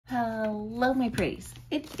Hello, my pretties.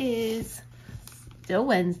 It is still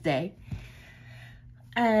Wednesday,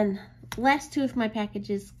 and last two of my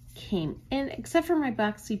packages came in, except for my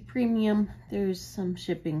Boxy Premium. There's some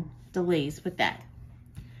shipping delays with that.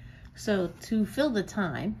 So to fill the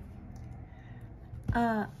time,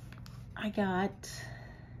 I got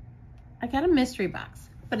a mystery box,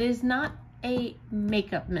 but it is not a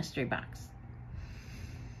makeup mystery box.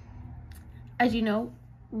 As you know,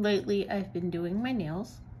 lately I've been doing my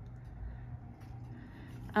nails.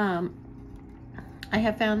 I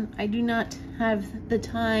have found I do not have the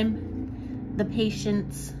time, the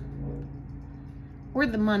patience, or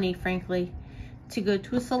the money, frankly, to go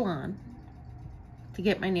to a salon to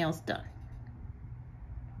get my nails done.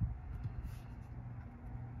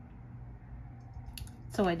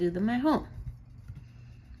 So I do them at home.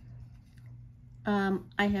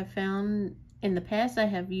 I have found in the past I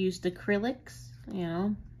have used acrylics,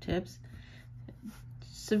 tips.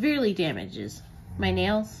 Severely damages my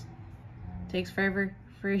nails. Takes forever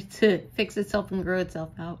for it to fix itself and grow itself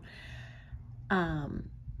out. And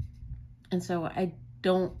so I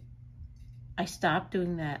stopped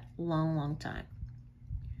doing that long time.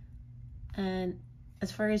 And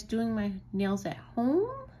as far as doing my nails at home,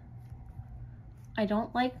 I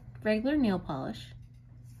don't like regular nail polish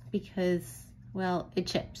because, well, it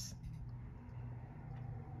chips.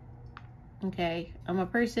 Okay, I'm a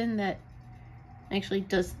person that actually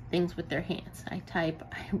does things with their hands. I type,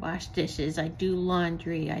 I wash dishes, I do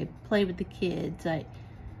laundry, I play with the kids, I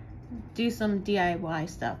do some DIY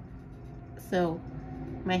stuff. So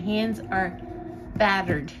my hands are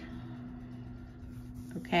battered.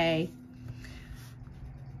 Okay.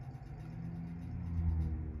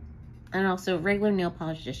 And also regular nail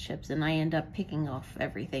polish just chips, and I end up picking off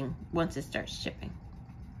everything once it starts chipping.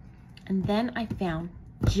 And then I found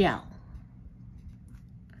gel.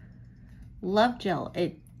 Love gel.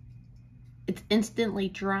 It's instantly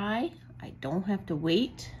dry. I don't have to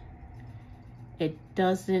wait. I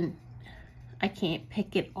can't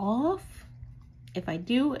pick it off. If I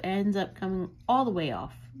do, it ends up coming all the way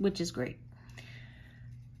off, which is great.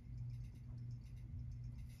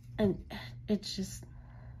 And it's just,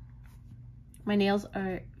 my nails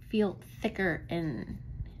feel thicker and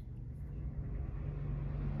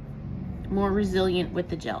more resilient with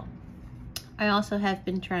the gel. I also have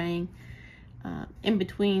been trying in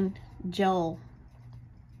between gel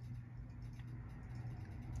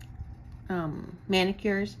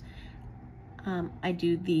manicures. I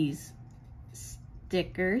do these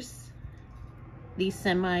stickers, these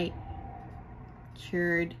semi-cured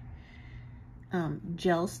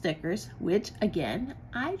gel stickers, which again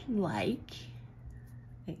I like.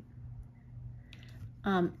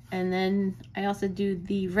 And then I also do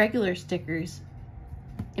the regular stickers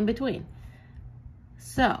in between.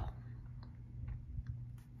 So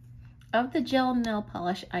of the gel nail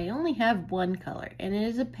polish, I only have one color, and it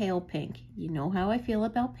is a pale pink. You know how I feel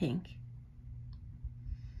about pink.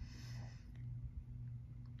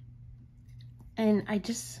 And I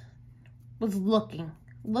just was looking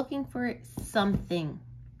for something.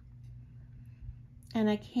 And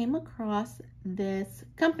I came across this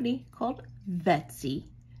company called Vettsy.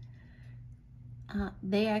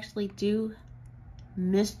 They actually do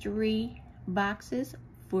mystery boxes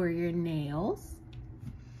for your nails.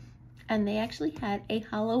 And they actually had a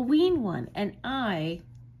Halloween one. And I,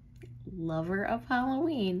 lover of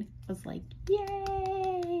Halloween, was like,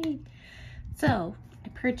 yay! So I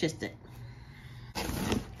purchased it.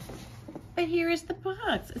 But here is the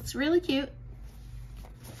box. It's really cute.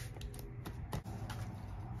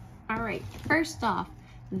 All right, first off,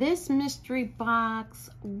 this mystery box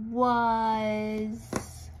was,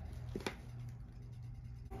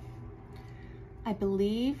 I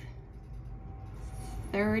believe,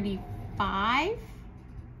 $35.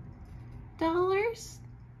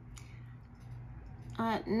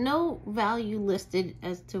 No value listed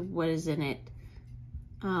as to what is in it.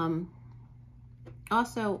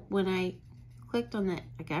 Also, when I clicked on that,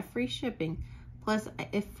 I got free shipping. Plus,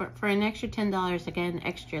 if for an extra $10, I got an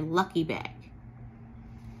extra lucky bag.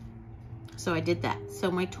 So I did that.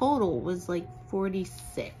 So my total was like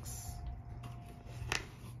 $46.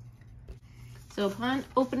 So upon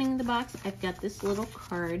opening the box, I've got this little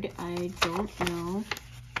card. I don't know.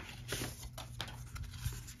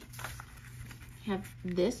 I have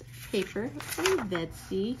this paper from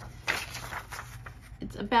Vettsy.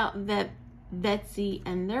 It's about Vettsy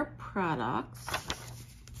and their products.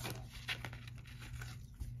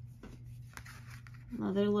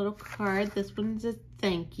 Another little card. This one's a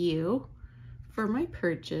thank you for my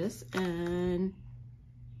purchase, and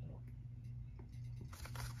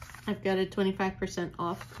I've got a 25%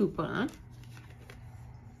 off coupon.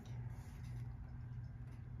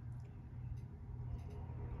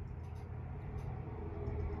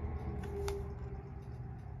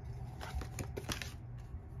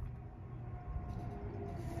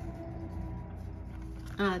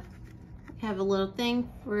 have a little thing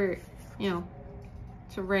for, you know,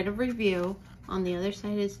 to write a review. On the other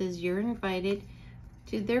side it says you're invited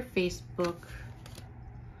to their Facebook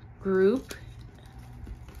group.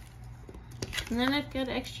 And then I've got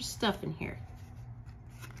extra stuff in here.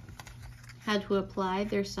 How to apply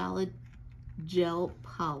their solid gel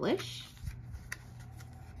polish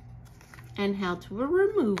and how to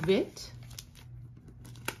remove it.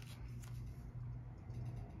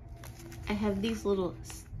 I have these little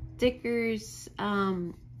stickers.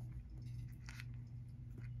 They're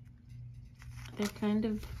kind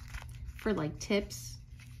of for like tips.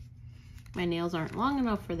 My nails aren't long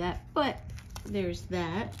enough for that, but there's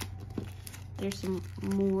that. There's some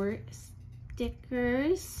more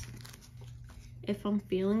stickers if I'm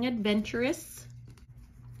feeling adventurous.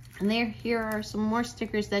 And here are some more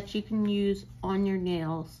stickers that you can use on your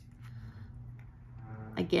nails.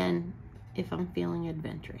 Again, if I'm feeling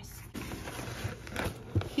adventurous.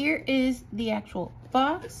 Here is the actual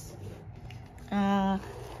box.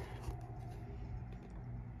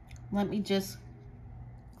 Let me just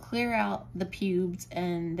clear out the pubes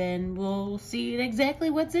and then we'll see exactly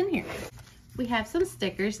what's in here. We have some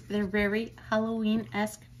stickers. They're very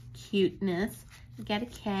Halloween-esque cuteness. We got a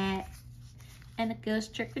cat and a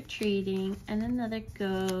ghost trick-or-treating and another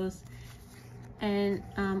ghost and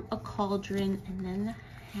a cauldron and then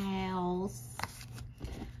the house.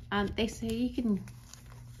 They say you can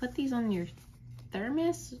put these on your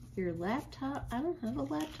thermos, your laptop. I don't have a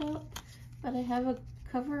laptop, but I have a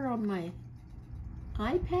cover on my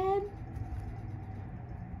iPad,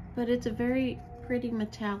 but it's a very pretty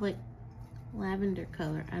metallic lavender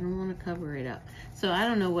color. I don't want to cover it up, so I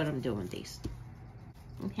don't know what I'm doing with these.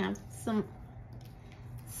 We have some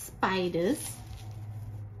spiders.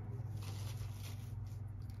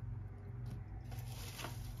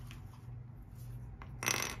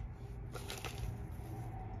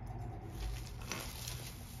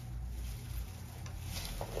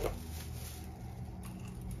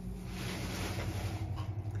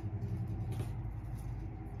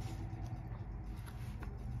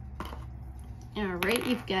 Alright,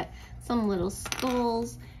 you've got some little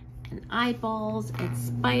skulls and eyeballs and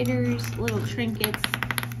spiders, little trinkets.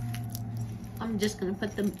 I'm just going to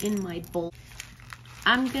put them in my bowl.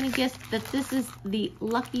 I'm going to guess that this is the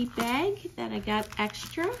lucky bag that I got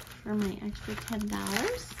extra for my extra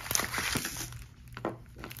 $10.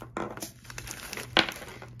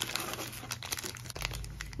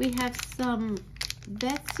 We have some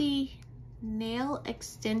Vettsy nail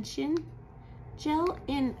extension gel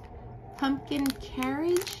in pumpkin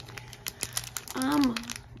carriage.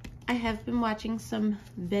 I have been watching some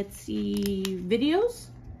Vettsy videos.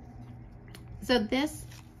 So this,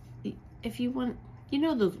 if you want, you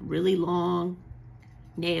know those really long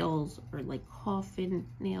nails or like coffin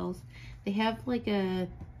nails, they have like a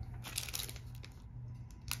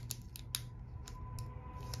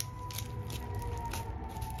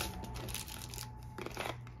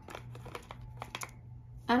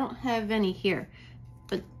I don't have any here,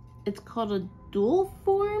 but it's called a dual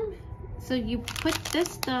form. So you put this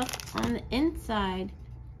stuff on the inside,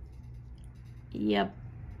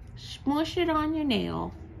 smush it on your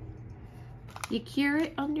nail, you cure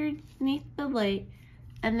it underneath the light,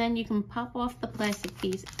 and then you can pop off the plastic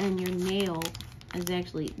piece and your nail is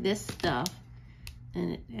actually this stuff,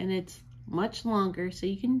 and it's much longer, so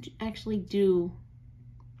you can actually do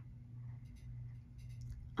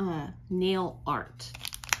nail art.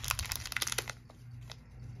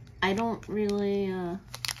 I don't really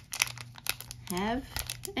have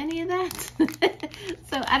any of that,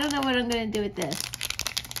 so I don't know what I'm going to do with this.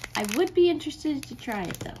 I would be interested to try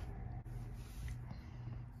it though.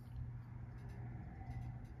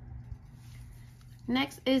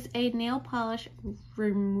 Next is a nail polish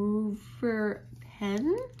remover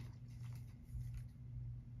pen.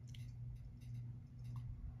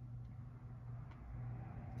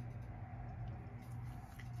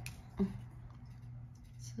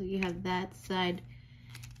 So you have that side.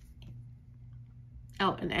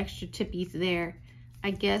 Oh, an extra tip piece there.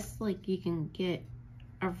 I guess like you can get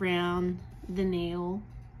around the nail,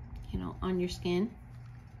 you know, on your skin.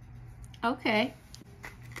 Okay.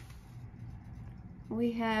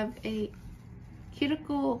 We have a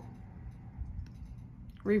cuticle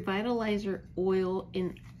revitalizer oil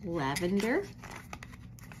in lavender.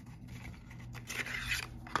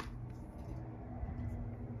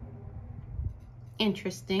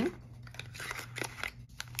 Interesting.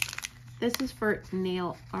 This is for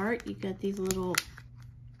nail art. You got these little,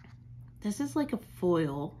 this is like a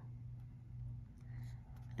foil.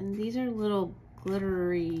 And these are little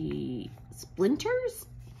glittery splinters.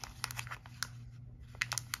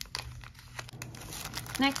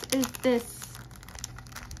 Next is this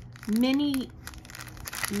mini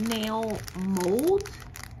nail mold.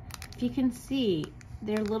 If you can see,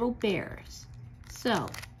 they're little bears. So,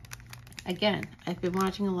 again, I've been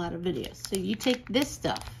watching a lot of videos. So you take this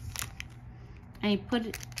stuff and you put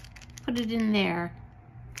it in there.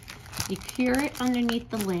 You cure it underneath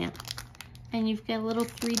the lamp, and you've got little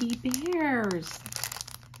 3D bears.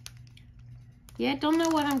 Yeah, don't know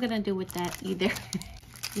what I'm gonna do with that either.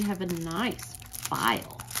 You have a nice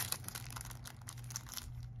file.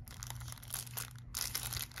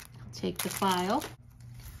 Take the file,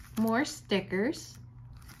 more stickers,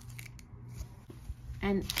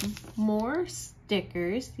 and more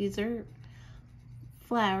stickers. These are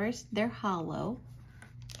flowers, they're hollow.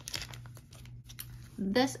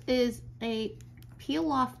 This is a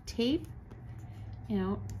peel off tape, you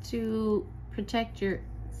know, to protect your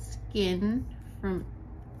skin from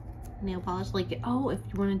nail polish. Like, oh, if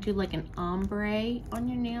you want to do like an ombre on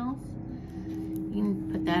your nails, you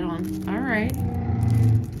can put that on. All right.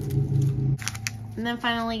 And then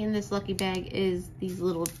finally in this lucky bag is these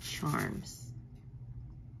little charms.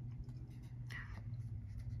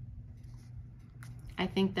 I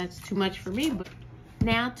think that's too much for me, but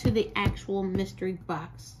now to the actual mystery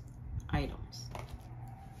box items.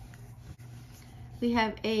 We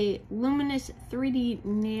have a luminous 3D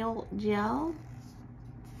nail gel.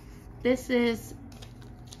 This is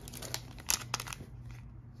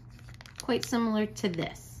quite similar to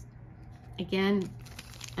this. Again,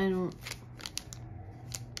 I don't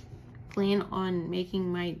plan on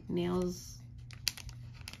making my nails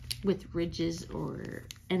with ridges or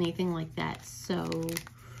anything like that, so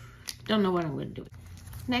don't know what I'm going to do.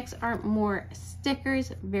 Next are more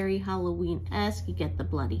stickers, very Halloween-esque. You get the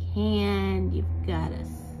bloody hand, you've got a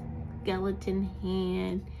skeleton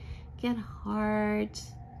hand, get heart,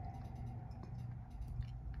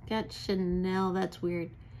 got Chanel, that's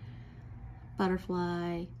weird,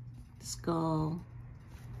 butterfly, skull.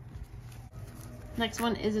 Next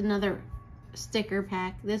one is another sticker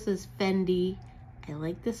pack. This is Fendi. I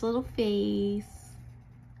like this little face.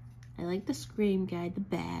 I like the scream guy, the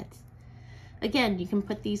bats. Again, you can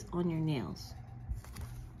put these on your nails.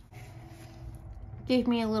 Gave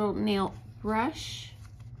me a little nail brush.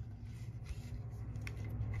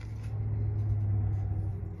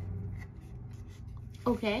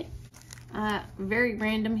 Okay. Very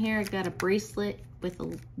random here. I got a bracelet with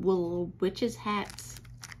a little witch's hats.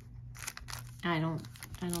 I don't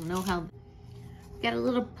know how. Got a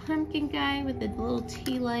little pumpkin guy with a little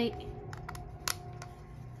tea light.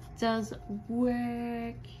 Does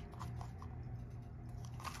work.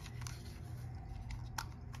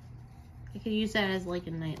 I could use that as like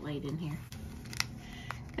a night light in here.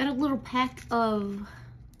 Got a little pack of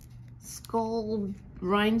skull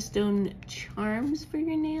rhinestone charms for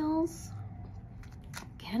your nails.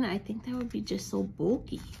 Again, I think that would be just so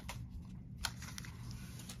bulky.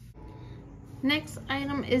 Next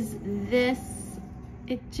item is this.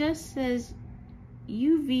 It just says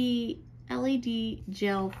UV LED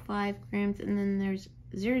gel 5 grams, and then there's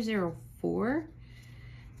 004.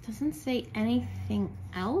 Doesn't say anything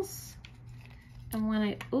else. And when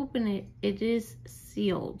I open it, it is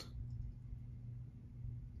sealed.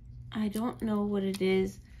 I don't know what it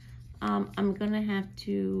is. I'm gonna have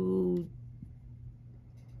to,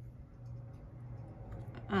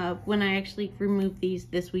 when I actually remove these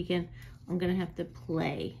this weekend, I'm gonna have to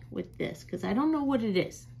play with this because I don't know what it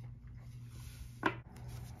is.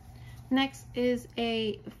 Next is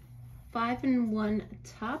a 5-in-1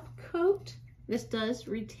 top coat. This does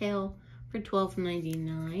retail for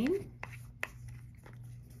 $12.99.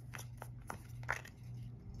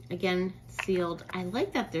 Again, sealed. I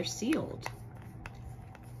like that they're sealed.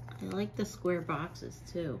 I like the square boxes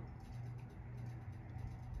too.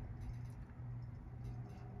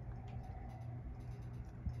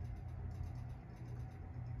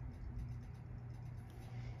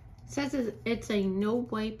 It says it's a no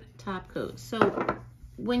wipe top coat. So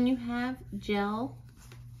when you have gel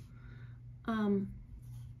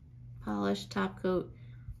polish top coat,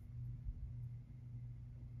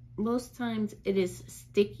 most times it is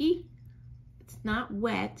sticky. It's not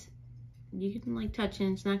wet. You can like touch it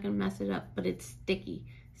and it's not gonna mess it up, but it's sticky.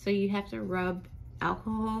 So you have to rub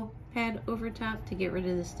alcohol pad over top to get rid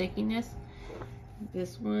of the stickiness.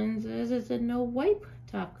 This one says it's a no wipe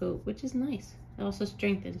top coat, which is nice. It also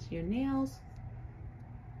strengthens your nails.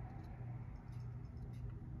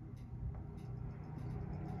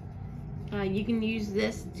 You can use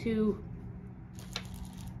this to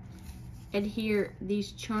adhere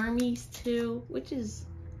these charmies to, which is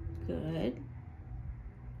good.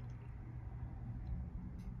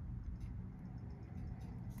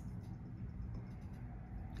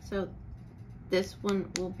 So this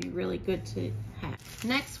one will be really good to have.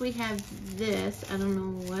 Next we have this. I don't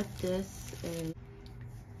know what this is.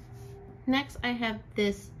 Next I have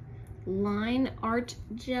this line art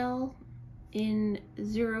gel in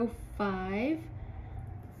 05.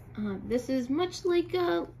 This is much like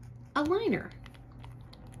a liner.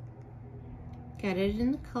 Got it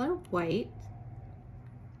in the color white.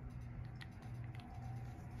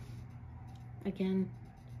 Again,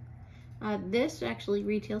 this actually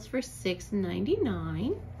retails for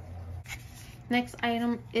 $6.99. Next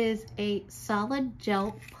item is a solid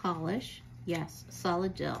gel polish. Yes,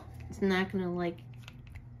 solid gel. It's not gonna like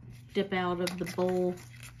dip out of the bowl.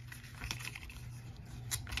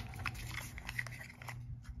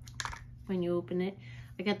 When you open it,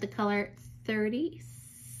 I got the color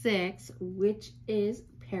 36, which is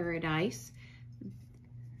Paradise.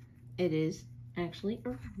 It is actually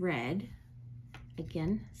a red.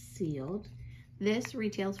 Again, sealed. This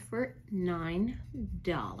retails for $9.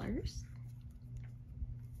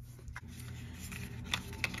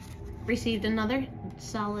 Received another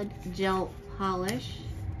solid gel polish.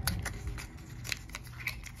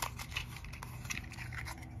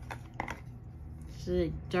 This is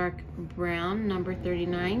a dark brown, number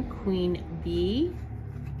 39, Queen Bee.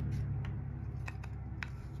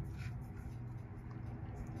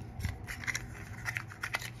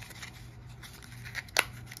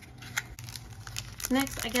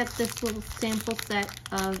 Next, I got this little sample set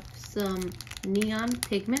of some neon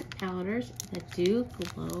pigment powders that do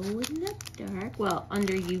glow in the dark, well,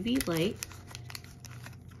 under UV light.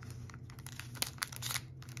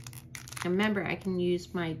 And remember, I can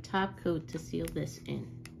use my top coat to seal this in.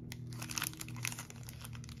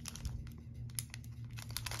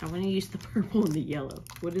 I want to use the purple and the yellow.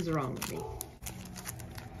 What is wrong with me?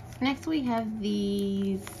 Next, we have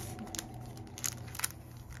these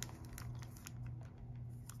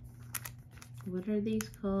what are these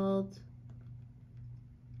called?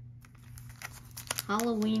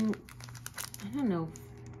 Halloween, I don't know,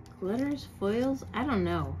 glitters, foils, I don't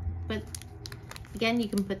know. But again, you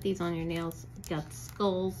can put these on your nails. It's got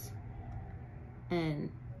skulls and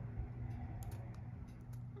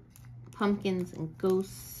pumpkins and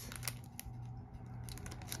ghosts.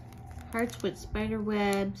 Hearts with spider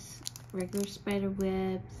webs, regular spider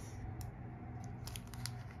webs.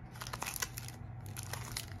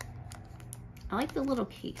 I like the little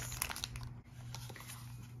case.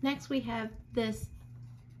 Next we have this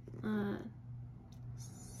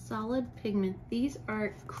solid pigment. These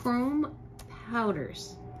are chrome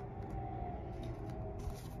powders.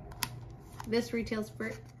 This retails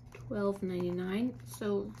for $12.99.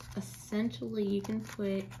 So essentially you can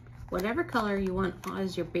put whatever color you want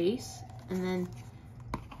as your base and then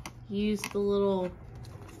use the little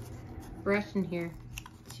brush in here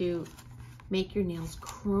to make your nails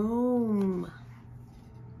chrome.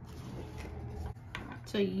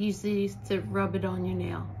 So you use these to rub it on your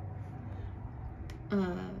nail.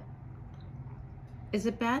 Is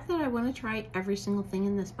it bad that I want to try every single thing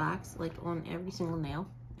in this box, like on every single nail?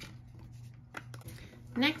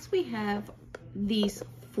 Next we have these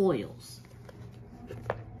foils.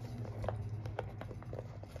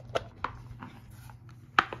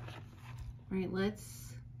 All right,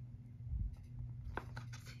 let's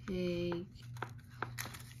take,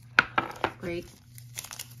 great.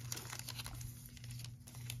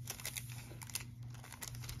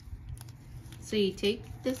 So you take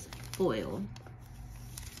this foil,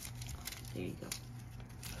 there you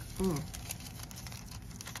go.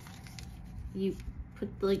 You put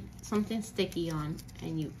like something sticky on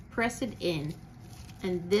and you press it in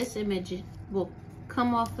and this image will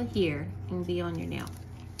come off of here and be on your nail.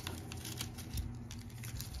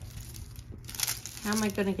 How am I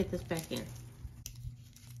gonna get this back in?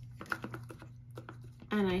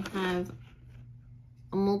 And I have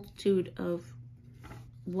a multitude of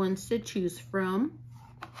ones to choose from.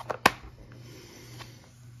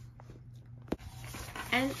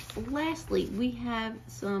 And lastly, we have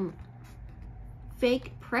some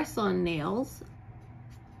fake press-on nails.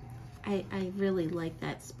 I really like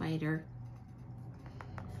that spider.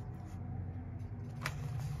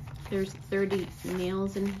 There's 30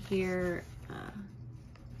 nails in here.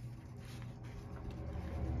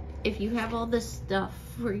 If you have all this stuff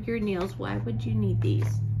for your nails, why would you need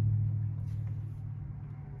these?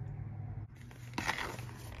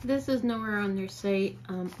 This is nowhere on their site.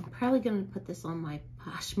 I'm probably gonna put this on my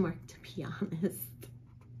Poshmark, to be honest.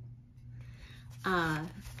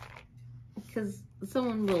 Because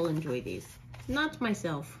someone will enjoy these. Not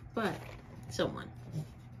myself, but someone.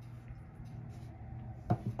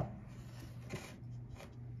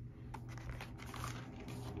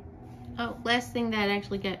 Oh, last thing that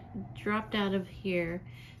actually got dropped out of here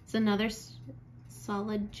is another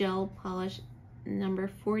solid gel polish, number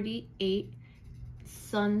 48,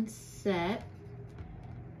 Sunset.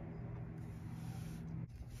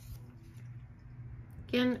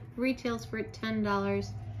 Again, retails for $10.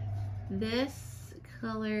 This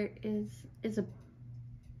color is a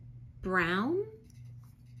brown,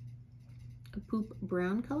 a poop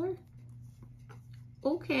brown color.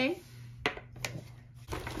 Okay.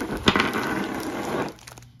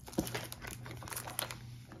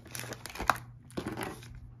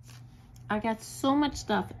 I got so much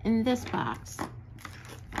stuff in this box.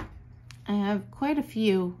 I have quite a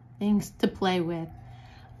few things to play with.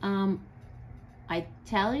 I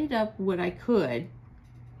tallied up what I could.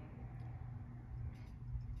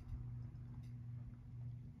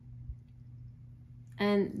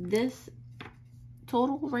 And this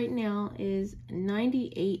total right now is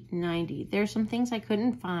 $98.90. There's some things I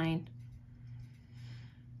couldn't find.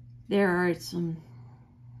 There are some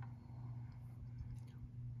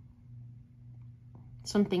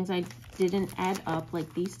things I didn't add up,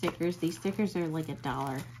 like these stickers. These stickers are like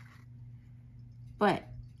 $1. But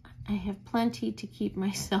I have plenty to keep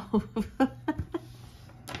myself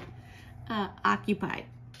occupied.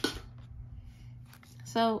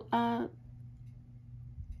 So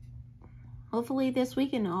hopefully this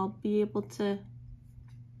weekend I'll be able to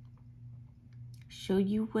show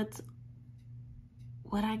you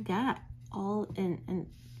what I got all and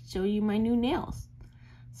show you my new nails.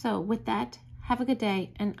 So with that, have a good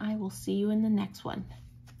day, and I will see you in the next one.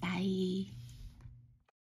 Bye.